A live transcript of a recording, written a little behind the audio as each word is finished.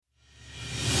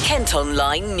Kent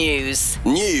Online News.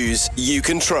 News you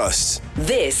can trust.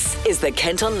 This is the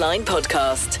Kent Online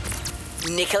Podcast.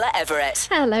 Nicola Everett.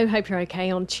 Hello, hope you're okay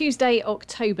on Tuesday,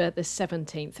 October the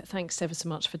 17th. Thanks ever so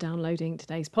much for downloading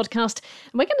today's podcast.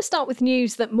 And we're going to start with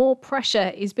news that more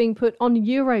pressure is being put on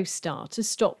Eurostar to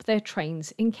stop their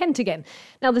trains in Kent again.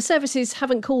 Now, the services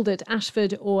haven't called at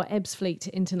Ashford or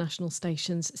Ebbsfleet international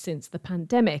stations since the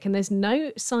pandemic, and there's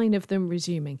no sign of them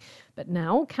resuming. But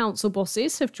now, council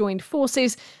bosses have joined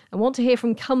forces and want to hear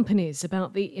from companies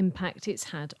about the impact it's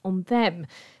had on them.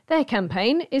 Their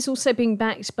campaign is also being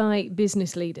backed by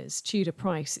business leaders. Tudor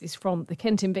Price is from the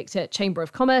Kent Invicta Chamber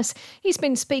of Commerce. He's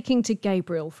been speaking to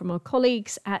Gabriel from our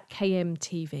colleagues at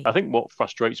KMTV. I think what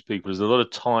frustrates people is a lot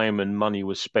of time and money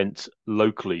was spent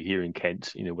locally here in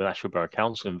Kent, with Ashford Borough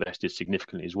Council invested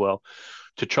significantly as well,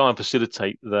 to try and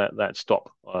facilitate that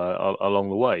stop along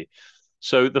the way.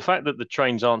 So the fact that the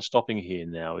trains aren't stopping here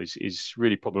now is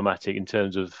really problematic in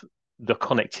terms of the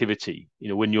connectivity.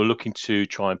 When you're looking to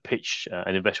try and pitch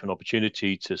an investment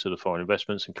opportunity to sort of foreign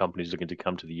investments and companies looking to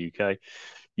come to the UK,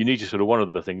 you need to one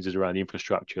of the things is around the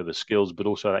infrastructure, the skills, but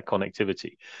also that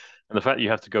connectivity. And the fact that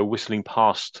you have to go whistling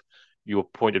past your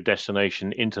point of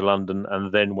destination into London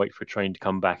and then wait for a train to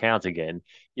come back out again,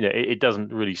 it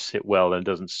doesn't really sit well and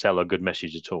doesn't sell a good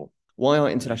message at all. Why are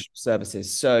international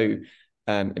services so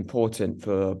important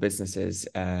for businesses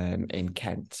in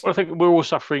Kent? Well, I think we're all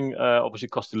suffering, obviously,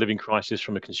 cost of living crisis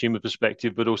from a consumer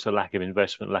perspective, but also lack of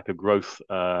investment, lack of growth,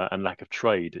 and lack of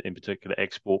trade, in particular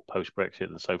export post-Brexit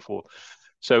and so forth.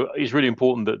 So it's really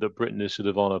important that Britain is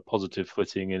on a positive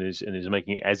footing and is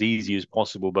making it as easy as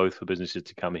possible, both for businesses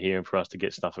to come here and for us to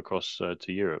get stuff across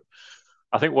to Europe.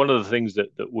 I think one of the things that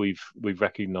we've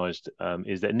recognised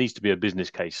is that it needs to be a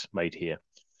business case made here.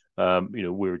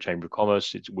 We're a Chamber of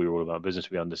Commerce. We're all about business.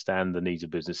 We understand the needs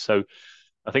of business. So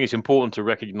I think it's important to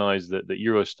recognise that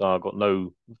Eurostar got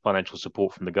no financial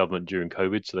support from the government during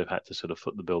COVID, so they've had to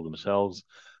foot the bill themselves.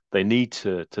 They need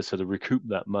to recoup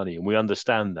that money, and we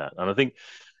understand that. And I think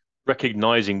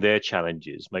recognising their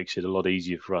challenges makes it a lot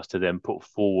easier for us to then put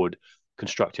forward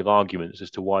constructive arguments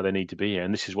as to why they need to be here.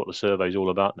 And this is what the survey is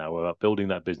all about now. We're about building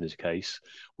that business case.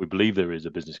 We believe there is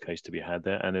a business case to be had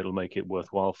there, and it'll make it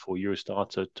worthwhile for Eurostar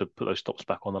to put those stops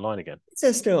back on the line again. Is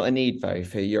there still a need, though,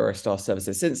 for Eurostar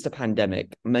services? Since the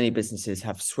pandemic, many businesses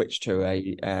have switched to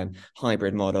a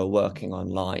hybrid model working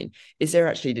online. Is there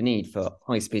actually the need for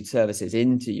high-speed services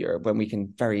into Europe when we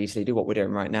can very easily do what we're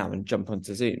doing right now and jump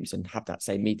onto Zooms and have that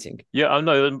same meeting? Yeah, I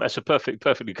know that's a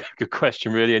perfectly good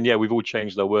question, really. And yeah, we've all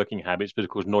changed our working habits, but of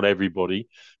course not everybody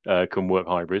can work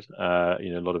hybrid. A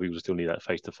lot of people still need that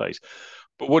face-to-face.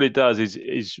 But what it does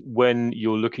is when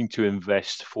you're looking to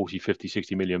invest 40, 50,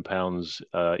 60 million pounds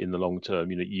in the long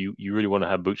term, you really want to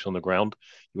have boots on the ground.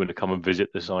 You want to come and visit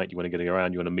the site. You want to get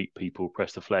around. You want to meet people,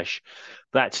 press the flesh.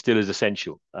 That still is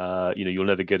essential. You'll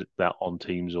never get that on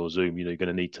Teams or Zoom. You're going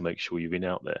to need to make sure you've been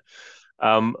out there.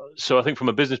 So I think from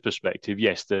a business perspective,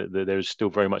 yes, there is still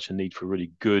very much a need for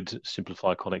really good,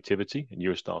 simplified connectivity, and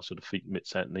Eurostar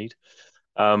meets that need.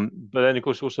 But then, of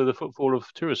course, also the footfall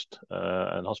of tourists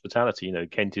and hospitality.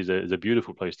 Kent is a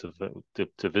beautiful place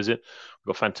to visit.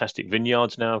 We've got fantastic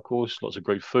vineyards now, of course, lots of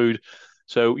great food.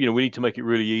 So, we need to make it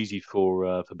really easy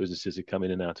for businesses to come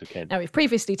in and out of Kent. Now, we've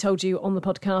previously told you on the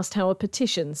podcast how a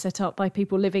petition set up by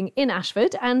people living in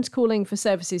Ashford and calling for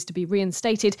services to be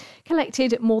reinstated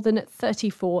collected more than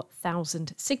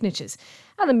 34,000 signatures.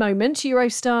 At the moment,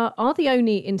 Eurostar are the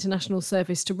only international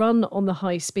service to run on the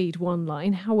high-speed one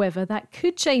line. However, that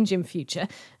could change in future.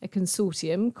 A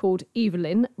consortium called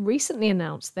Evelyn recently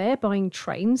announced they're buying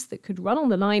trains that could run on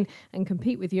the line and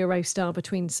compete with Eurostar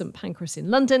between St Pancras in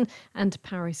London and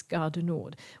Paris Gare du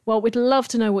Nord. Well, we'd love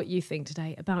to know what you think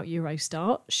today about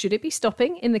Eurostar. Should it be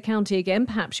stopping in the county again?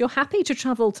 Perhaps you're happy to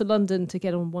travel to London to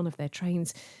get on one of their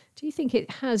trains. Do you think it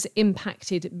has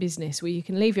impacted business? Well, you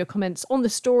can leave your comments on the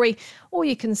story or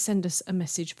you can send us a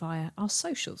message via our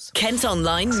socials. Kent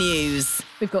Online News.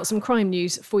 We've got some crime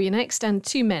news for you next, and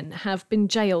 2 men have been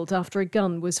jailed after a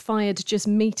gun was fired just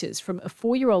metres from a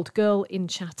 4-year-old girl in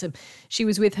Chatham. She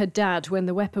was with her dad when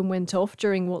the weapon went off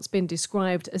during what's been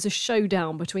described as a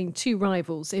showdown between 2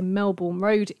 rivals in Melbourne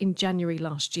Road in January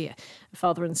last year. A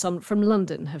father and son from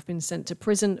London have been sent to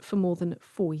prison for more than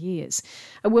 4 years.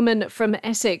 A woman from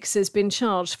Essex has been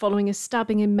charged following a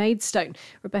stabbing in Maidstone.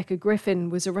 Rebecca Griffin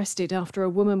was arrested after a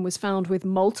woman was found with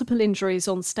multiple injuries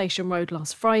on Station Road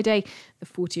last Friday. The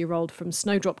 40-year-old from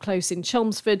Snowdrop Close in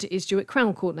Chelmsford is due at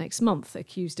Crown Court next month,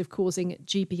 accused of causing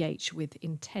GBH with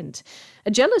intent.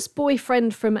 A jealous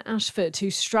boyfriend from Ashford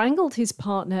who strangled his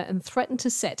partner and threatened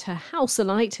to set her house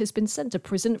alight has been sent to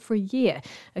prison for a year.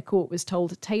 A court was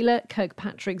told Taylor,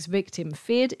 Kirkpatrick's victim,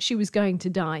 feared she was going to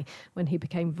die when he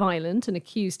became violent and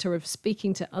accused her of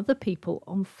speaking to other people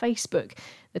on Facebook.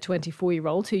 The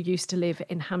 24-year-old, who used to live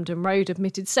in Hampden Road,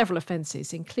 admitted several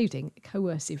offences, including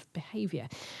coercive behaviour.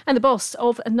 And the boss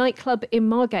of a nightclub in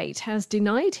Margate has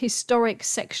denied historic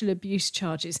sexual abuse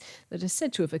charges that are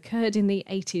said to have occurred in the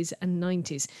 80s and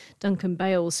 90s. Duncan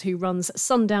Bales, who runs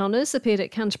Sundowners, appeared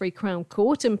at Canterbury Crown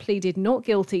Court and pleaded not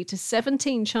guilty to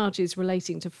 17 charges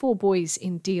relating to 4 boys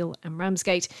in Deal and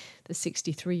Ramsgate. The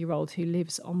 63-year-old, who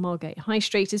lives on Margate High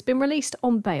Street, has been released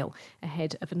on bail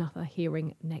ahead of another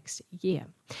hearing next year.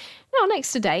 Now,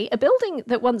 next today, a building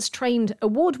that once trained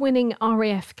award-winning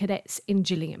RAF cadets in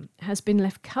Gillingham has been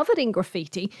left covered in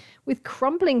graffiti with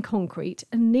crumbling concrete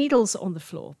and needles on the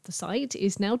floor. The site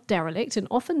is now derelict and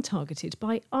often targeted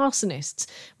by arsonists.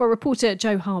 Well, reporter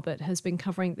Joe Harbert has been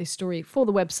covering this story for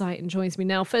the website and joins me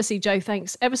now. Firstly, Joe,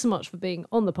 thanks ever so much for being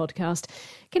on the podcast.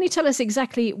 Can you tell us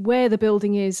exactly where the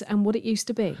building is and what it used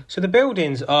to be? So the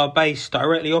buildings are based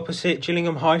directly opposite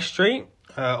Gillingham High Street,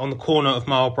 on the corner of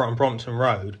Marlborough and Brompton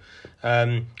Road.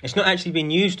 It's not actually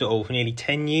been used at all for nearly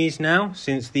 10 years now,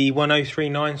 since the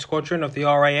 1039 Squadron of the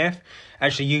RAF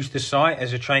actually used the site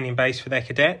as a training base for their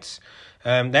cadets. They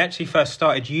actually first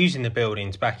started using the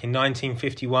buildings back in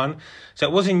 1951, so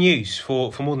it was in use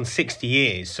for more than 60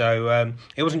 years, so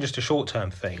it wasn't just a short-term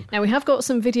thing. Now, we have got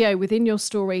some video within your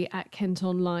story at Kent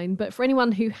Online, but for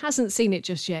anyone who hasn't seen it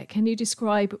just yet, can you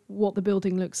describe what the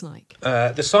building looks like?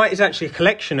 The site is actually a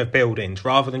collection of buildings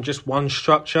rather than just one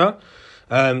structure.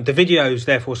 The videos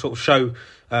therefore sort of show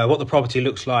what the property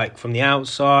looks like from the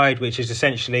outside, which is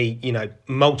essentially,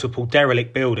 multiple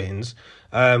derelict buildings,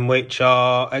 which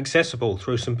are accessible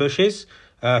through some bushes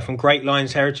from Great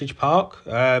Lines Heritage Park,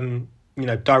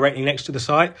 directly next to the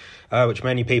site, which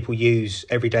many people use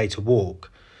every day to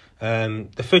walk.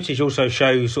 The footage also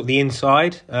shows sort of the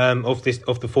inside of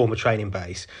the former training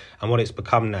base and what it's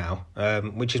become now,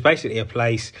 which is basically a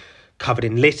place covered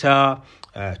in litter,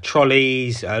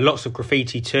 trolleys, lots of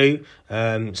graffiti too,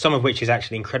 some of which is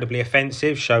actually incredibly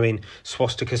offensive, showing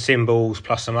swastika symbols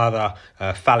plus some other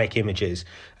phallic images,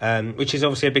 which is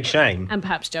obviously a big shame. And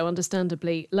perhaps, Joe,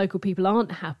 understandably, local people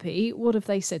aren't happy. What have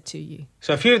they said to you?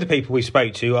 So a few of the people we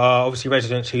spoke to are obviously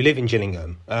residents who live in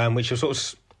Gillingham, which are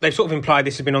they've sort of implied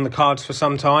this has been on the cards for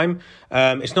some time.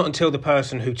 It's not until the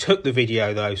person who took the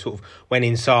video, though, sort of went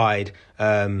inside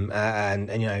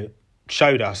and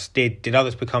showed us, did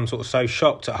others become sort of so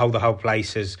shocked at how the whole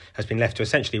place has been left to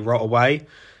essentially rot away.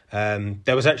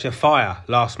 There was actually a fire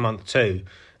last month too.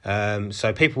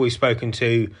 So people we've spoken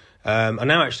to are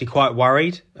now actually quite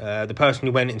worried. The person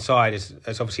who went inside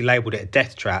has obviously labelled it a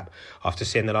death trap after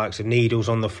seeing the likes of needles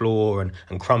on the floor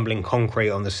and crumbling concrete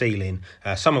on the ceiling,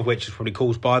 some of which was probably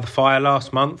caused by the fire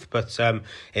last month, but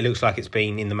it looks like it's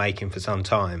been in the making for some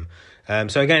time.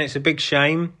 So again, it's a big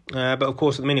shame, but of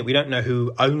course at the minute we don't know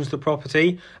who owns the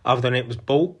property other than it was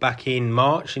bought back in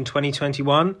March in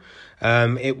 2021.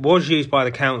 It was used by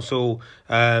the council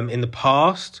in the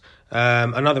past.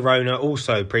 Another owner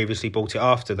also previously bought it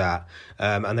after that,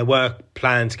 and there were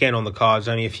plans again on the cards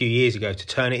only a few years ago to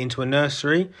turn it into a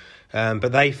nursery.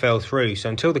 But they fell through. So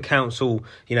until the council,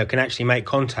 can actually make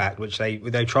contact, which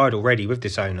they tried already with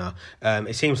this owner,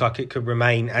 it seems like it could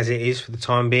remain as it is for the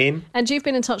time being. And you've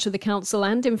been in touch with the council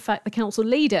and, in fact, the council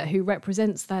leader who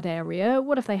represents that area.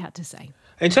 What have they had to say?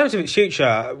 In terms of its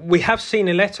future, we have seen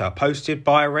a letter posted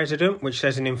by a resident which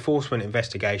says an enforcement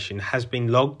investigation has been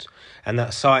logged and that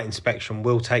a site inspection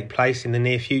will take place in the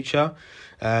near future.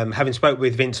 Having spoke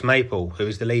with Vince Maple, who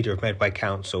is the leader of Medway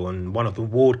Council and one of the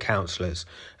ward councillors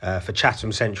for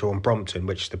Chatham Central and Brompton,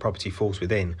 which the property falls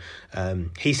within,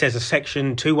 he says a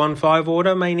Section 215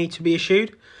 order may need to be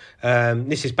issued.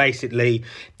 This is basically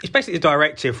a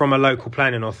directive from a local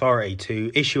planning authority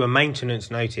to issue a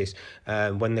maintenance notice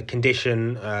when the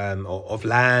condition of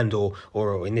land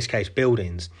or in this case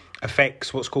buildings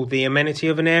affects what's called the amenity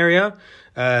of an area.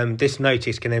 This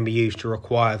notice can then be used to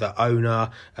require the owner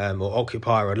or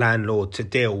occupier or landlord to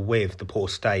deal with the poor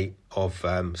state of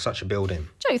such a building.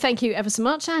 Joe, So thank you ever so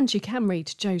much, and you can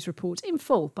read Joe's report in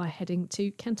full by heading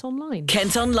to Kent Online.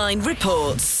 Kent Online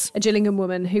reports. A Gillingham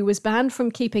woman who was banned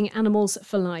from keeping animals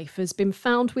for life has been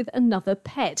found with another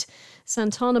pet.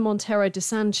 Santana Montero de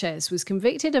Sanchez was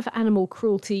convicted of animal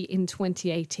cruelty in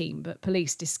 2018, but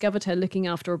police discovered her looking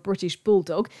after a British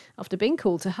bulldog after being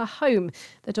called to her home.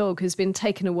 The dog has been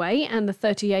taken away, and the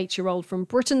 38-year-old from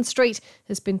Britton Street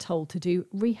has been told to do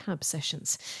rehab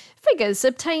sessions. Figures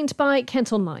obtained by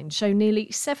Kent Online show nearly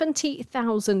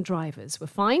 70,000 drivers were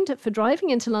fined for driving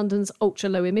into London's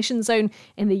ultra-low emission zone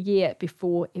in the year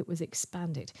before it was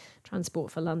expanded.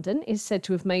 Transport for London is said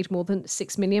to have made more than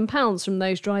 £6 million from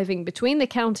those driving between the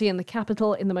county and the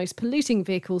capital in the most polluting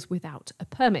vehicles without a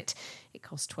permit. It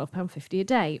costs £12.50 a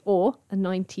day, or a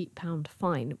 £90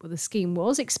 fine. Well, the scheme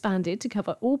was expanded to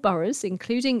cover all boroughs,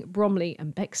 including Bromley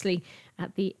and Bexley,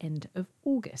 at the end of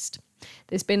August.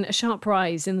 There's been a sharp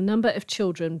rise in the number of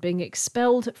children being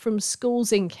expelled from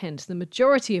schools in Kent, the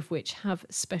majority of which have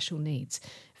special needs.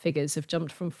 Figures have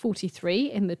jumped from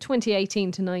 43 in the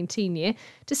 2018 to 19 year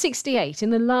to 68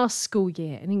 in the last school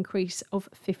year, an increase of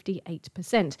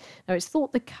 58%. Now, it's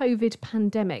thought the COVID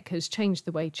pandemic has changed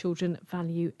the way children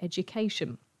value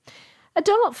education. A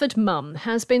Dartford mum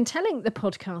has been telling the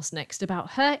podcast Next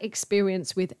about her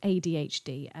experience with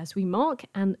ADHD as we mark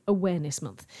an awareness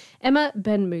month. Emma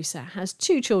Ben Musa has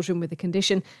 2 children with the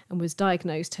condition and was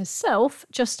diagnosed herself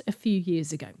just a few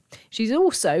years ago. She's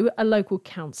also a local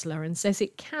counsellor and says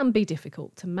it can be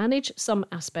difficult to manage some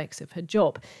aspects of her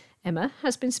job. Emma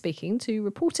has been speaking to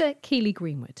reporter Keely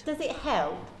Greenwood. Does it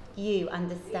help you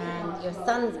understand your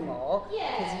sons more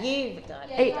because you've done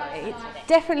it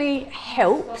definitely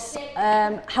helps.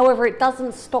 However, it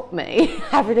doesn't stop me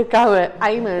having to go at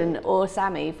Eamon or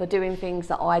Sammy for doing things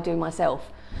that I do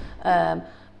myself.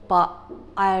 But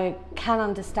I can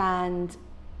understand,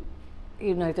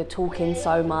 the talking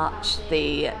so much,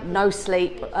 the no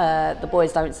sleep. The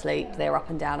boys don't sleep. They're up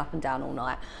and down all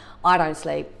night. I don't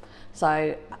sleep.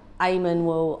 So Eamon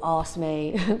will ask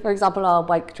me, for example, I'll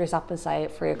dress up and say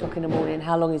at 3 o'clock in the morning,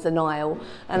 how long is the Nile?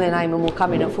 And then Eamon will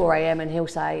come in at 4 a.m. and he'll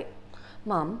say,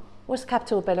 Mum, what's the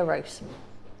capital of Belarus?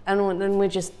 And then we're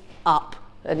just up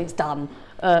and it's done.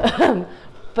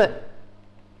 But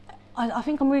I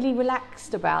think I'm really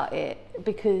relaxed about it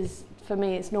because for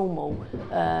me it's normal.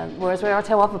 Whereas when I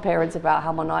tell other parents about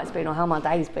how my night's been or how my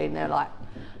day's been, they're like,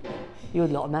 you're a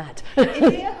lot of mad. Is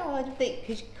it a hard thing,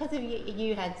 because of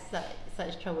you had such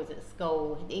troubles at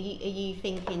school, are you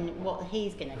thinking what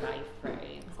he's going to go through?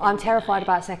 I'm terrified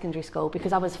about secondary school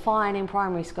because I was fine in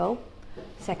primary school.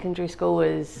 Secondary school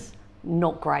was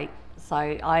not great, so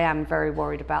I am very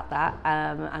worried about that.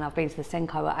 And I've been to the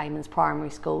Senko at Eamon's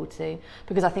primary school too,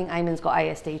 because I think Eamon's got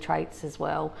ASD traits as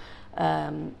well.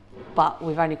 But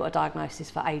we've only got a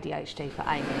diagnosis for ADHD for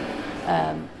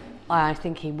Eamon. I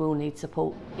think he will need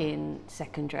support in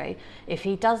secondary. If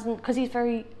he doesn't, because he's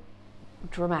very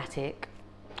dramatic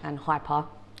and hyper,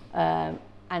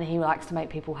 and he likes to make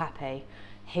people happy,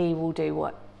 he will do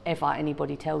whatever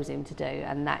anybody tells him to do,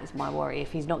 and that is my worry.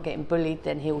 If he's not getting bullied,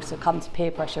 then he'll succumb to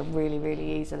peer pressure really,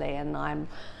 really easily, and I'm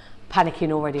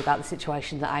panicking already about the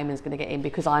situation that Eamon's going to get in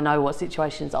because I know what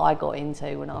situations I got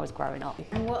into when I was growing up.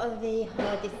 And what are the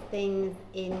hardest things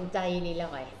in daily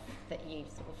life that you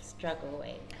sort of struggle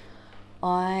with?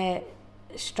 I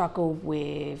struggle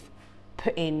with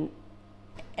putting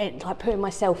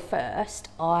myself first.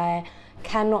 I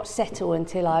cannot settle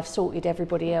until I've sorted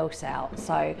everybody else out.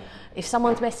 So if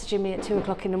someone's messaging me at 2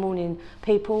 o'clock in the morning,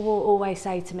 people will always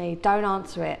say to me, don't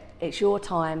answer it, it's your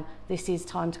time, this is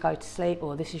time to go to sleep,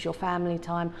 or this is your family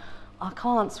time. I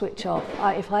can't switch off.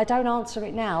 If I don't answer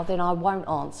it now, then I won't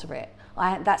answer it.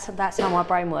 That's how my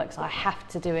brain works. I have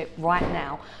to do it right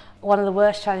now. One of the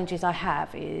worst challenges I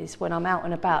have is when I'm out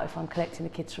and about, if I'm collecting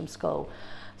the kids from school,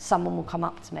 someone will come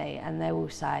up to me and they will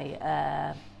say,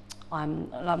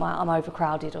 I'm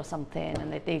overcrowded or something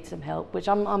and they need some help, which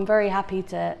I'm very happy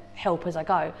to help as I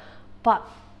go, but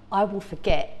I will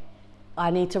forget. I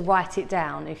need to write it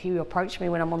down. If you approach me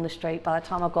when I'm on the street, by the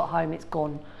time I've got home, it's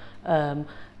gone.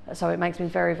 So it makes me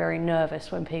very, very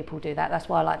nervous when people do that. That's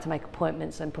why I like to make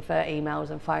appointments and prefer emails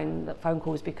and phone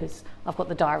calls, because I've got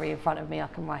the diary in front of me, I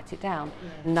can write it down.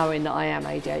 Yeah. Knowing that I am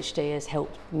ADHD has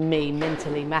helped me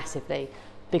mentally massively,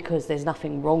 because there's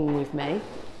nothing wrong with me.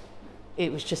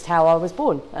 It was just how I was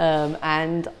born,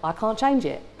 and I can't change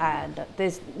it. And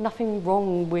there's nothing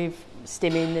wrong with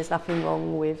stimming, there's nothing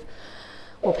wrong with,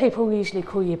 well, people usually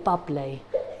call you bubbly.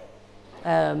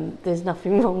 There's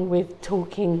nothing wrong with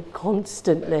talking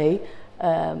constantly,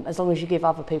 as long as you give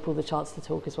other people the chance to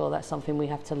talk as well. That's something we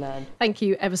have to learn. Thank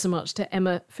you ever so much to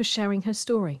Emma for sharing her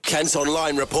story. Kent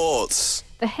Online reports.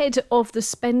 The head of the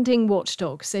spending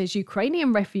watchdog says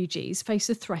Ukrainian refugees face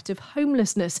a threat of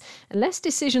homelessness unless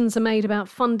decisions are made about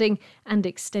funding and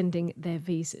extending their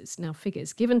visas. Now,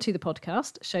 figures given to the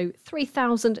podcast show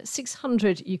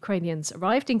 3,600 Ukrainians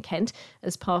arrived in Kent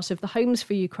as part of the Homes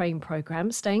for Ukraine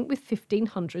programme, staying with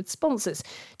 1,500 sponsors.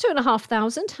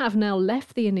 2,500 have now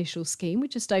left the initial scheme,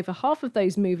 with just over half of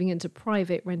those moving into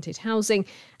private rented housing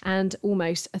and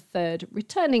almost a third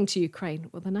returning to Ukraine.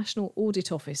 Well, the National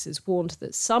Audit Office has warned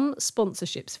that some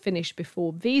sponsorships finish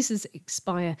before visas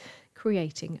expire,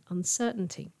 creating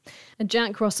uncertainty. A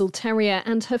Jack Russell Terrier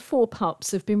and her 4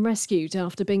 pups have been rescued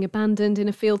after being abandoned in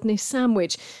a field near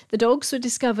Sandwich. The dogs were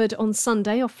discovered on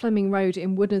Sunday off Fleming Road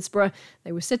in Woodensborough.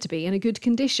 They were said to be in a good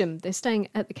condition. They're staying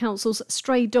at the council's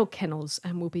stray dog kennels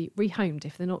and will be rehomed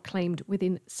if they're not claimed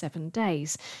within 7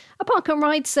 days. A park and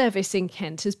ride service in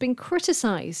Kent has been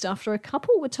criticised after a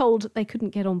couple were told they couldn't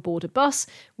get on board a bus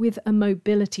with a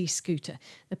mobility scooter.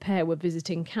 The pair were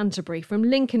visiting Canterbury from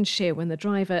Lincolnshire when the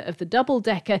driver of the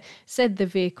double-decker said the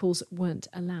vehicles weren't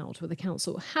allowed. Well, the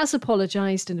council has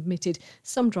apologised and admitted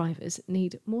some drivers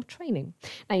need more training.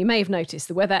 Now, you may have noticed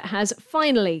the weather has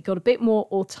finally got a bit more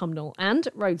autumnal, and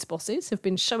roads bosses have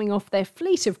been showing off their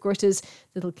fleet of gritters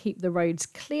that'll keep the roads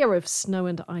clear of snow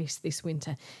and ice this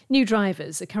winter. New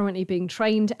drivers are currently being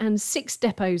trained, and 6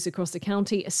 depots across the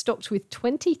county are stocked with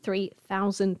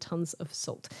 23,000 tonnes of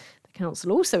salt. The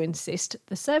council also insists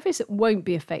the service won't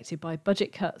be affected by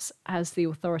budget cuts as the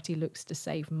authority looks to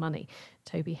save money.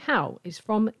 Toby Howe is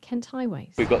from Kent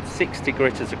Highways. We've got 60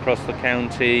 gritters across the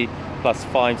county, plus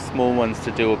 5 small ones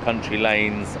to do country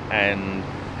lanes and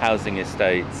housing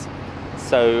estates.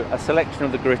 So a selection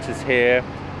of the gritters here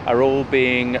are all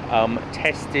being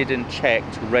tested and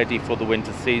checked, ready for the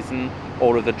winter season.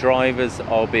 All of the drivers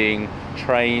are being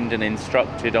trained and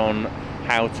instructed on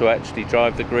how to actually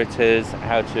drive the gritters,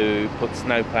 how to put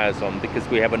snow plows on, because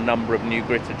we have a number of new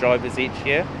gritter drivers each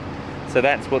year. So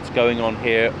that's what's going on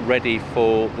here, ready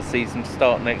for the season to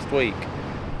start next week.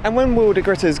 And when will the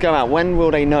gritters go out? When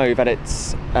will they know that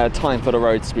it's time for the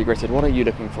roads to be gritted? What are you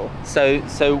looking for?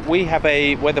 So we have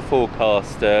a weather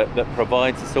forecaster that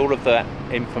provides us all of that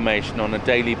information on a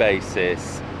daily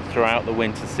basis throughout the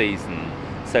winter season.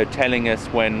 So telling us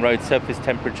when road surface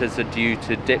temperatures are due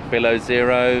to dip below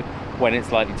zero, when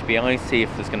it's likely to be icy,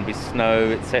 if there's going to be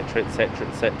snow, etc, etc,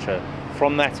 etc.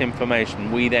 From that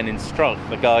information, we then instruct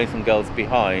the guys and girls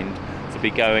behind to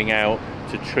be going out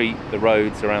to treat the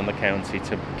roads around the county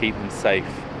to keep them safe.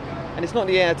 And it's not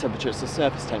the air temperature, it's the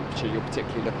surface temperature you're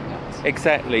particularly looking at.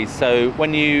 Exactly. So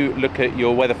when you look at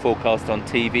your weather forecast on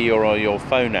TV or on your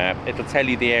phone app, it'll tell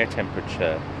you the air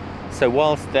temperature. So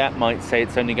whilst that might say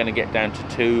it's only going to get down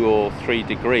to 2 or 3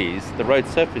 degrees, the road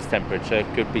surface temperature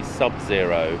could be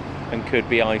sub-zero and could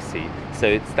be icy. So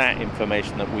it's that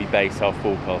information that we base our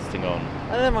forecasting on.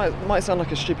 And that might sound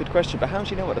like a stupid question, but how do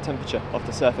you know what the temperature of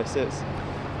the surface is?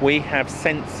 We have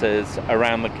sensors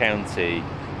around the county.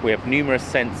 We have numerous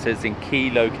sensors in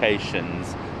key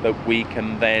locations that we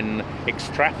can then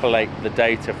extrapolate the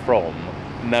data from,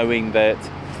 knowing that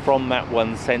from that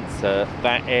one sensor,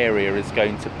 that area is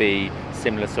going to be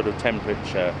similar sort of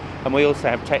temperature. And we also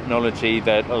have technology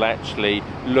that will actually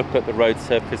look at the road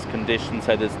surface conditions,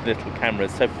 so there's little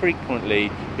cameras. So frequently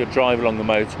you'll drive along the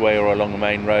motorway or along a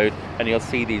main road and you'll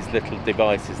see these little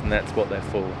devices, and that's what they're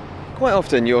for. Quite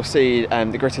often you'll see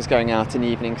the gritters going out in the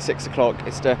evening, 6 o'clock.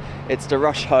 It's the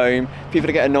rush home.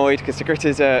 People get annoyed because the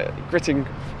gritters are gritting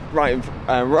right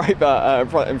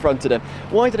in front of them.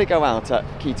 Why do they go out at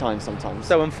key times sometimes?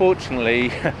 So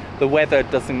unfortunately, the weather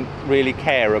doesn't really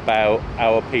care about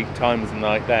our peak times and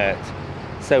like that.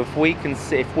 So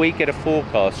if we get a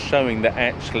forecast showing that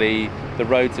actually the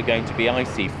roads are going to be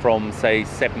icy from say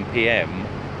 7 p.m,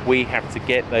 we have to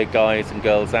get the guys and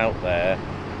girls out there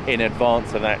in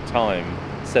advance of that time,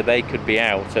 so they could be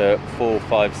out at 4,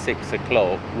 5, 6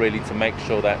 o'clock really to make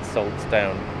sure that salt's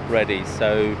down ready.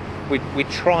 So we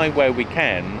try where we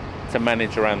can to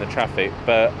manage around the traffic,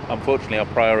 but unfortunately our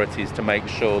priority is to make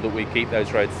sure that we keep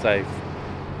those roads safe.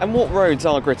 And what roads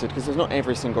are gritted? Because there's not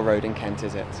every single road in Kent,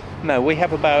 is it? No, we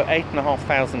have about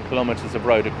 8,500 kilometres of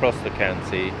road across the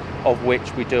county, of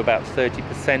which we do about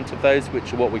 30% of those,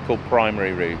 which are what we call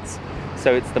primary routes.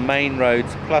 So it's the main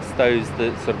roads plus those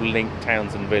that sort of link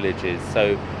towns and villages,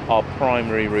 so our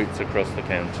primary routes across the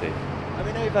county. I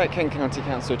mean, over at Kent County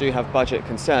Council do have budget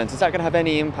concerns. Is that going to have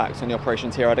any impact on the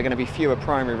operations here? Are there going to be fewer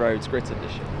primary roads gritted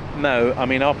this year? No, I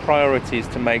mean our priority is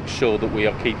to make sure that we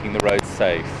are keeping the roads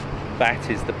safe.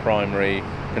 that is the primary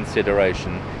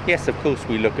consideration. Yes, of course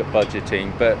we look at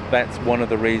budgeting, but that's one of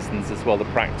the reasons as well, the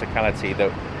practicality,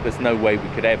 that there's no way we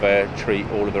could ever treat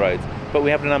all of the roads. But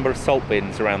we have a number of salt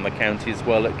bins around the county as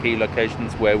well at key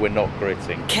locations where we're not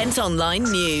gritting. Kent Online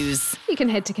News. You can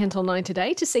head to Kent Online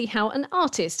today to see how an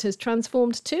artist has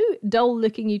transformed 2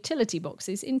 dull-looking utility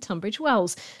boxes in Tunbridge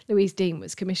Wells. Louise Dean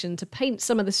was commissioned to paint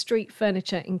some of the street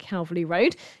furniture in Calverley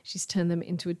Road. She's turned them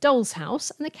into a doll's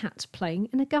house and a cat playing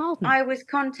in a garden. I was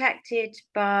contacted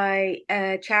by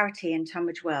a charity in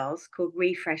Tunbridge Wells called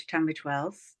Refresh Tunbridge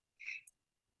Wells.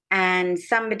 And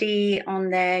somebody on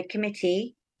their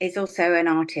committee is also an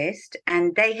artist,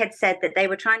 and they had said that they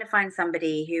were trying to find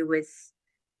somebody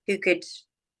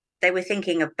they were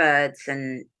thinking of birds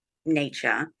and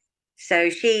nature. So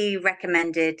she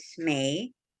recommended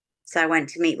me. So I went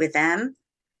to meet with them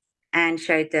and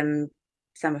showed them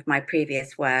some of my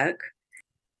previous work.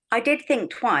 I did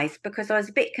think twice because I was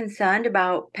a bit concerned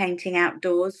about painting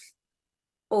outdoors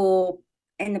or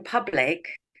in the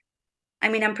public. I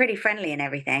mean, I'm pretty friendly and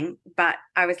everything, but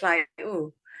I was like,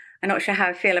 ooh, I'm not sure how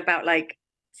I feel about like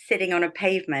sitting on a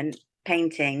pavement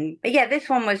painting. But yeah, this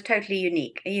one was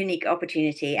totally a unique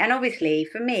opportunity. And obviously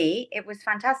for me, it was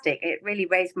fantastic. It really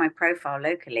raised my profile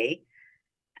locally.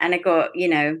 And I got,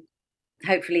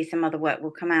 hopefully some other work will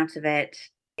come out of it.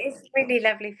 It's a really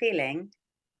lovely feeling.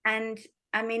 And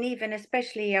I mean, even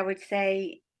especially, I would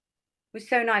say, it was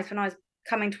so nice when I was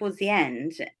coming towards the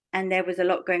end and there was a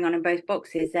lot going on in both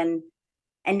boxes. And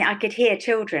I could hear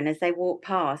children as they walked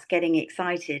past getting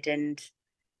excited and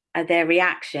their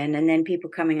reaction, and then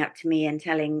people coming up to me and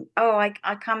telling, oh, I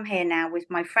come here now with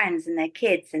my friends and their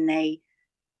kids and they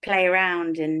play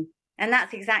around, and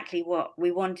that's exactly what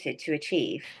we wanted to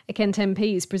achieve. A Kent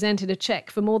MP's presented a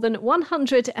cheque for more than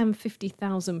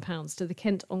 £150,000 to the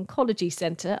Kent Oncology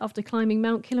Centre after climbing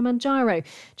Mount Kilimanjaro.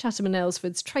 Chatham and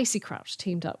Aylesford's Tracy Crouch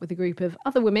teamed up with a group of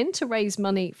other women to raise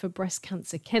money for Breast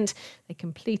Cancer Kent. They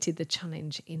completed the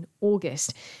challenge in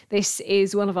August. This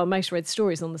is one of our most read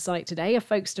stories on the site today. A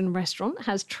Folkestone restaurant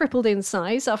has tripled in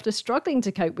size after struggling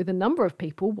to cope with a number of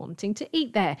people wanting to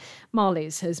eat there.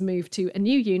 Marley's has moved to a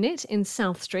new unit in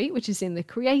South Street, which is in the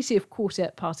creative quarter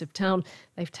part of town.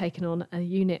 They've taken on a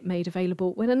unit made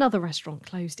available when another restaurant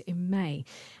closed in May.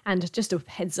 And just a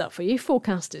heads up for you,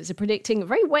 forecasters are predicting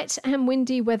very wet and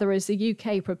windy weather as the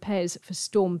UK prepares for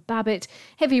Storm Babbitt.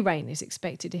 Heavy rain is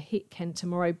expected to hit Kent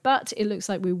tomorrow, but it looks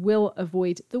like we will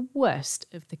avoid the worst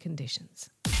of the conditions.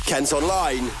 Kent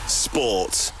Online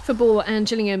Sport. Football and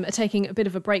Gillingham are taking a bit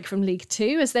of a break from League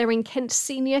Two as they're in Kent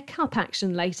Senior Cup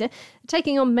action later,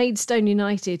 taking on Maidstone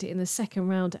United in the second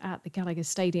round at the Gallagher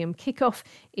Stadium. Kickoff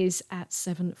is at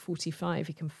 7:45.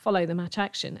 You can follow the match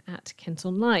action at Kent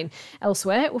Online.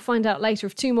 Elsewhere, we'll find out later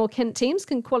if 2 more Kent teams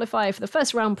can qualify for the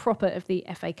first round proper of the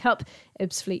FA Cup.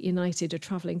 Ebbsfleet United are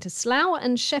travelling to Slough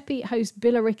and Sheppey host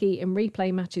Billericay in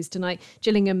replay matches tonight.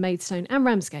 Gillingham, Maidstone and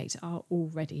Ramsgate are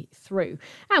already through.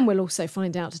 And we'll also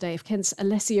find out today if Kent's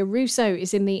Alessia Russo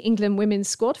is in the England women's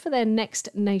squad for their next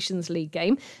Nations League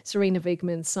game. Serena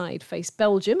Wigman's side face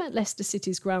Belgium at Leicester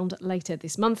City's ground later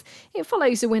this month. It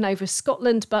follows a win over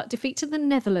Scotland but defeat to the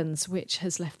Netherlands, which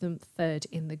has left them third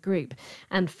in the group.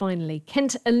 And finally,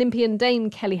 Kent Olympian dame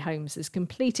Kelly Holmes has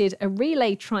completed a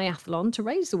relay triathlon to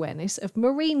raise awareness of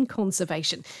marine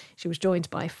conservation. She was joined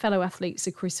by fellow athletes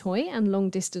Sir Chris Hoy and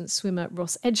long-distance swimmer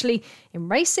Ross Edgley in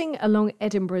racing along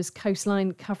Edinburgh's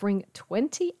coastline, covering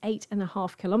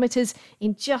 28.5 kilometres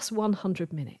in just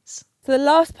 100 minutes. So the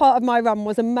last part of my run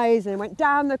was amazing. I went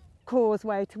down the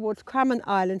causeway towards Cramond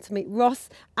Island to meet Ross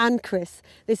and Chris.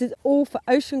 This is all for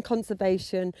ocean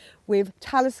conservation with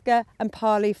Talisker and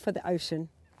Parley for the ocean.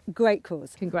 Great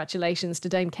cause. Congratulations to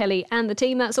Dame Kelly and the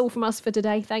team. That's all from us for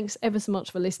today. Thanks ever so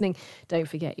much for listening. Don't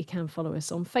forget you can follow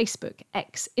us on Facebook,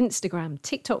 X, Instagram,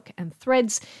 TikTok and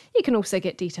Threads. You can also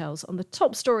get details on the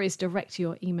top stories direct to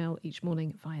your email each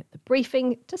morning via the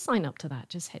briefing. To sign up to that,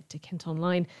 just head to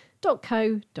kentonline.co.uk.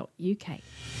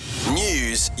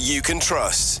 News you can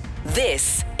trust.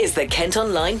 This is the Kent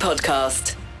Online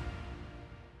Podcast.